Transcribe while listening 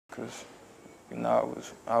because,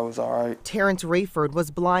 I was all right. Terrence Rayford was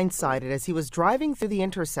blindsided as he was driving through the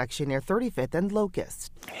intersection near 35th and Locust.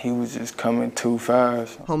 He was just coming too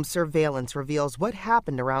fast. Home surveillance reveals what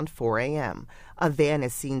happened around 4 a.m. A van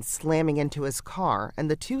is seen slamming into his car, and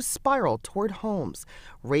the two spiral toward Holmes.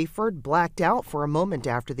 Rayford blacked out for a moment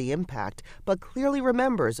after the impact, but clearly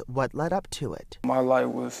remembers what led up to it. My light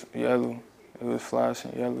was yellow. It was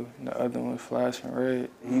flashing yellow, and the other one was flashing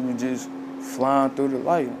red. He was just flying through the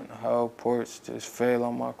light, and the whole porch just fell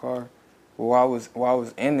on my car. While I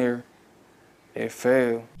was in there, it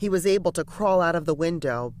fell. He was able to crawl out of the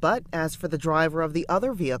window, but as for the driver of the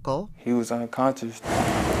other vehicle, he was unconscious.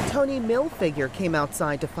 Tony Milfigure came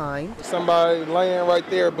outside to find somebody laying right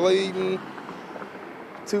there bleeding.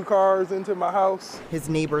 2 cars into my house. His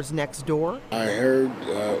neighbors next door. I heard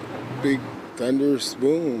a big thunderous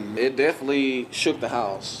boom. It definitely shook the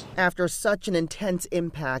house. After such an intense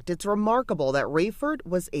impact, it's remarkable that Rayford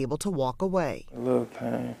was able to walk away. A little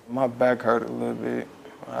pain. My back hurt a little bit.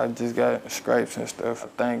 I just got scrapes and stuff. I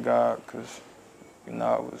thank God, because,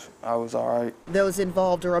 I was all right. Those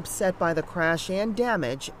involved are upset by the crash and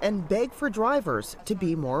damage and beg for drivers to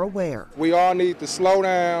be more aware. We all need to slow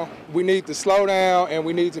down. We need to slow down, and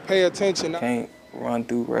we need to pay attention. Can't run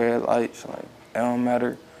through red lights. It don't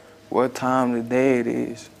matter what time of the day it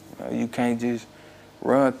is. You can't just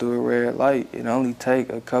run through a red light. It only takes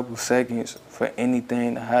a couple seconds for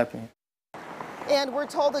anything to happen. And we're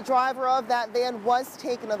told the driver of that van was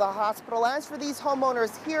taken to the hospital. As for these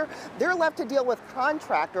homeowners here, they're left to deal with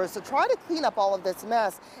contractors to try to clean up all of this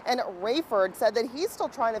mess. And Rayford said that he's still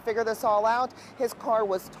trying to figure this all out. His car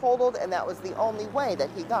was totaled, and that was the only way that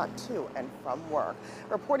he got to and from work.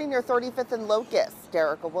 Reporting near 35th and Locust,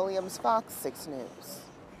 Derica Williams, Fox 6 News.